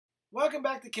Welcome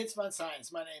back to Kids Fun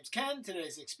Science. My name's Ken.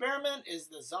 Today's experiment is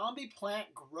the zombie plant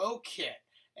grow kit.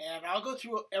 And I'll go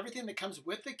through everything that comes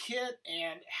with the kit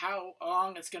and how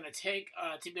long it's going to take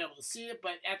to be able to see it.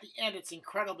 But at the end, it's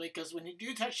incredible because when you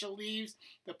do touch the leaves,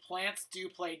 the plants do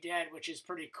play dead, which is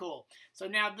pretty cool. So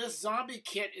now this zombie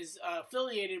kit is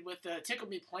affiliated with the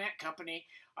TickleMe Plant company.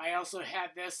 I also had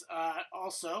this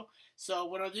also. So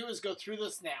what I'll do is go through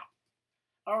this now.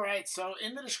 Alright, so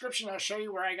in the description I'll show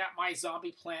you where I got my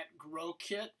zombie plant grow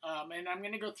kit, and I'm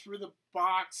going to go through the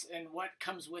box and what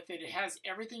comes with it. It has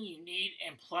everything you need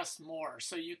and plus more,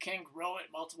 so you can grow it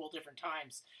multiple different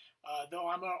times, though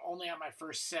I'm only on my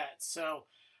first set. So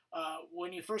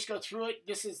when you first go through it,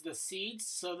 this is the seeds,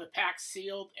 so the pack's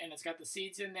sealed and it's got the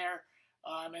seeds in there,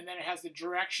 and then it has the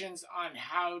directions on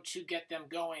how to get them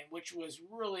going, which was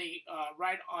really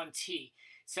right on T.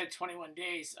 It said 21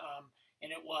 days.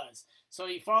 And it was. So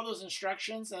you follow those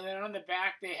instructions, and then on the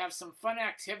back they have some fun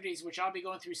activities, which I'll be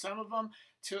going through some of them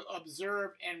to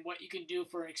observe and what you can do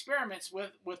for experiments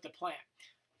with the plant.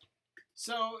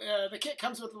 So the kit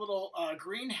comes with a little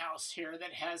greenhouse here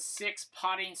that has 6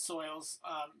 potting soils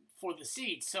for the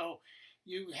seeds. So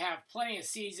you have plenty of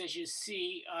seeds, as you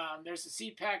see. There's a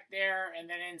seed pack there, and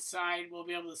then inside we'll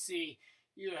be able to see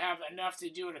you have enough to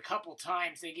do it a couple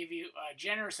times. They give you a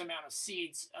generous amount of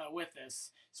seeds with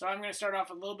this. So I'm going to start off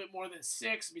with a little bit more than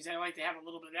 6 because I like to have a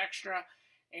little bit extra.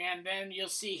 And then you'll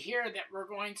see here that we're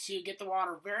going to get the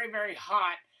water very, very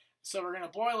hot. So we're going to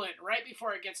boil it. Right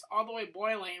before it gets all the way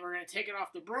boiling, we're going to take it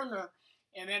off the burner,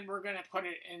 and then we're going to put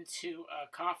it into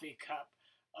a coffee cup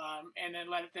and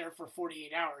then let it there for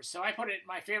 48 hours. So I put it in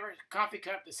my favorite coffee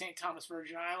cup, the St. Thomas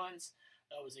Virgin Islands.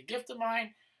 It was a gift of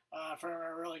mine from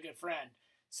a really good friend.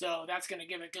 So that's going to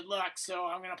give it good luck. So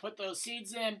I'm going to put those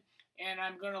seeds in, and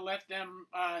I'm going to let them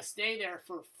stay there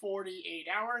for 48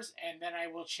 hours, and then I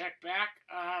will check back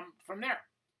from there.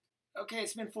 Okay,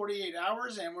 it's been 48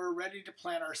 hours, and we're ready to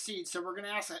plant our seeds. So we're going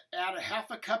to add a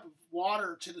half a cup of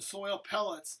water to the soil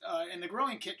pellets in the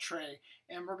growing kit tray,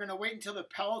 and we're going to wait until the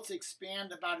pellets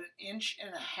expand about 1.5 inches,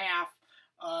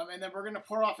 and then we're going to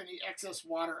pour off any excess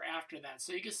water after that.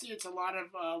 So you can see it's a lot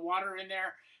of water in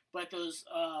there, but those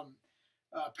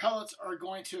pellets are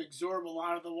going to absorb a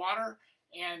lot of the water,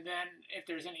 and then if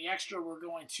there's any extra, we're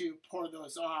going to pour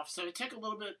those off. So it took a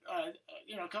little bit,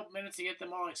 a couple minutes to get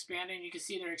them all expanding. You can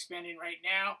see they're expanding right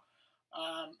now,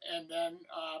 and then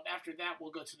after that,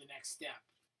 we'll go to the next step.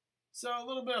 So a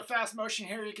little bit of fast motion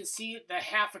here. You can see the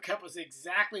half a cup was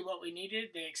exactly what we needed.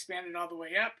 They expanded all the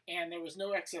way up, and there was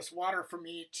no excess water for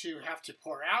me to have to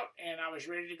pour out, and I was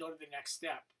ready to go to the next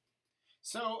step.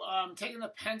 So taking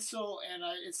the pencil, and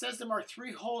it says to mark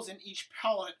 3 holes in each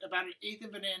pellet about 1/8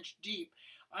 of an inch deep.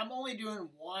 I'm only doing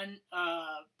 1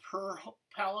 per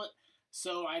pellet,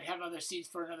 so I'd have other seeds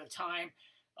for another time.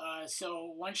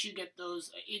 So once you get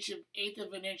those each of 1/8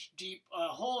 of an inch deep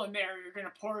hole in there, you're going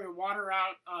to pour your water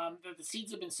out that the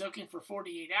seeds have been soaking for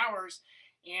 48 hours,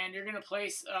 and you're going to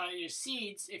place your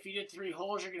seeds. If you did 3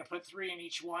 holes, you're going to put 3 in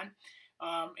each one.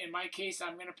 In my case,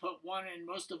 I'm going to put 1 in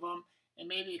most of them, and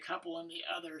maybe a couple in the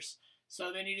others.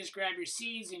 So then you just grab your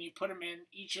seeds and you put them in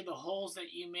each of the holes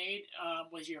that you made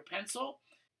with your pencil.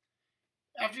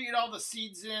 After you get all the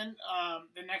seeds in,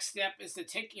 the next step is to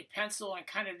take your pencil and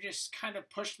kind of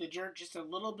push the dirt just a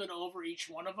little bit over each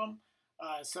one of them,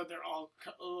 so they're all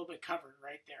a little bit covered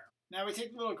right there. Now we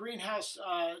take the little greenhouse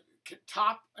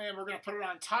top, and we're going to put it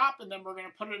on top, and then we're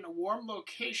going to put it in a warm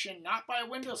location, not by a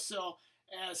windowsill,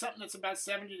 something that's about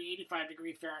 70 to 85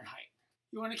 degrees Fahrenheit.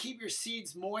 You want to keep your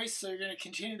seeds moist, so you're going to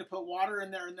continue to put water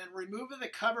in there, and then remove the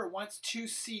cover once 2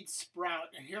 seeds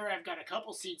sprout. And here I've got a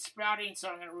couple seeds sprouting, so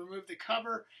I'm going to remove the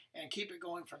cover and keep it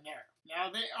going from there. Now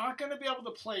they aren't going to be able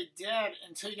to play dead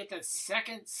until you get that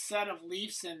second set of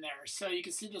leaves in there. So you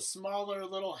can see the smaller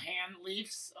little hand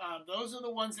leaves. Those are the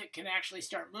ones that can actually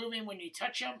start moving when you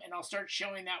touch them, and I'll start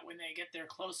showing that when they get there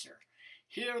closer.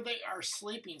 Here they are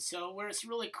sleeping, so what's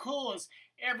really cool is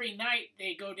every night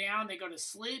they go down, they go to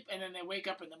sleep, and then they wake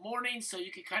up in the morning, so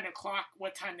you can kind of clock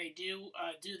what time they do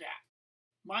that.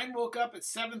 Mine woke up at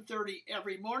 7:30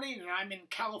 every morning, and I'm in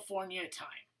California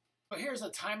time. So here's a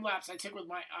time lapse I took with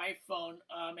my iPhone,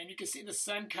 and you can see the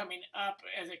sun coming up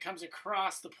as it comes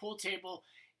across the pool table,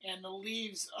 and the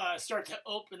leaves start to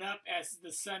open up as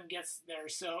the sun gets there.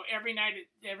 So every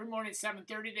morning at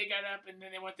 7:30 they got up, and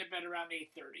then they went to bed around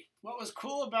 8:30. What was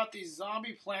cool about these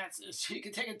zombie plants is you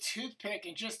could take a toothpick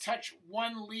and just touch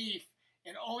 1 leaf,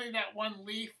 and only that 1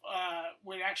 leaf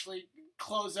would actually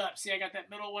close up. See, I got that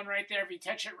middle one right there. If you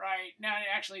touch it right, now it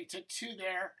actually took 2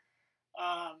 there,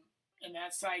 and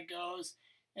that side goes.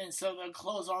 And so they'll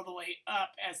close all the way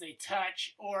up as they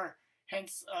touch, or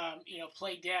hence,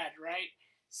 play dead, right?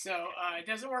 So it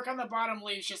doesn't work on the bottom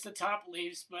leaves, just the top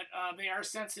leaves, but they are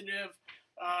sensitive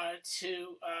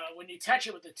to when you touch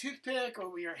it with a toothpick or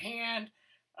with your hand.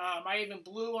 I even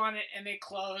blew on it and they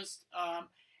closed.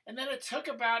 And then it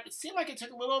seemed like it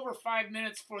took a little over 5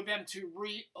 minutes for them to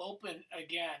reopen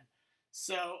again.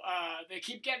 So they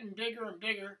keep getting bigger and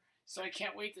bigger, so I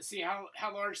can't wait to see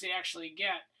how large they actually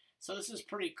get. So this is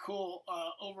pretty cool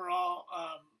overall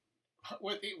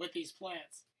with these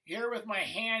plants. Here with my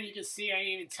hand, you can see I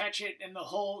even touch it, and the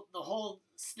whole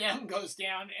stem goes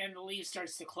down, and the leaf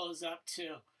starts to close up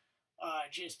too,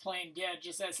 just plain dead,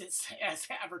 just as it's as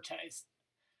advertised.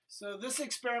 So this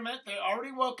experiment, they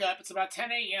already woke up. It's about 10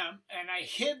 a.m. and I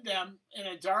hid them in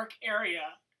a dark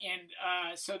area,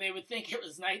 and so they would think it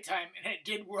was nighttime, and it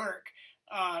did work.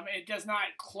 It does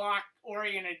not clock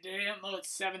oriented. They didn't know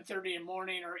it's 7:30 in the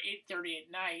morning or 8:30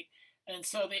 at night, and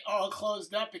so they all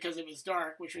closed up because it was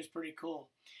dark, which was pretty cool.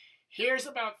 Here's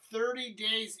about 30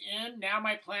 days in. Now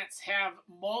my plants have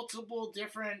multiple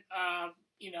different,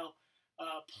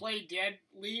 play dead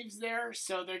leaves there,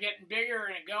 so they're getting bigger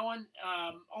and going.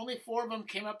 Only 4 of them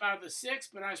came up out of the 6,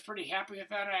 but I was pretty happy with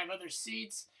that. I have other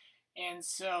seeds, and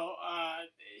so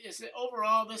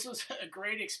overall, this was a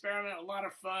great experiment, a lot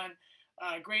of fun,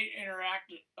 great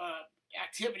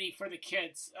activity for the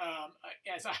kids,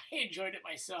 as I enjoyed it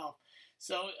myself.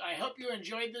 So I hope you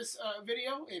enjoyed this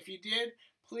video. If you did,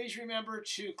 please remember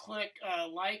to click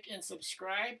like and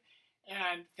subscribe,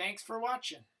 and thanks for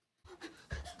watching.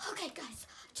 Okay guys,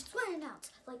 just want to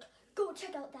announce, go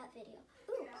check out that video.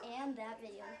 Ooh, and that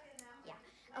video. Yeah.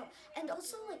 Oh, and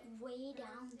also, way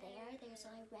down there's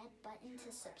a red button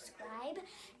to subscribe.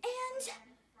 And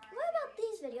what about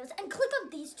these videos? And click on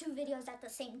these 2 videos at the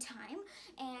same time.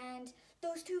 And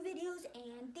those 2 videos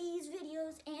and these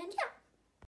videos, and yeah.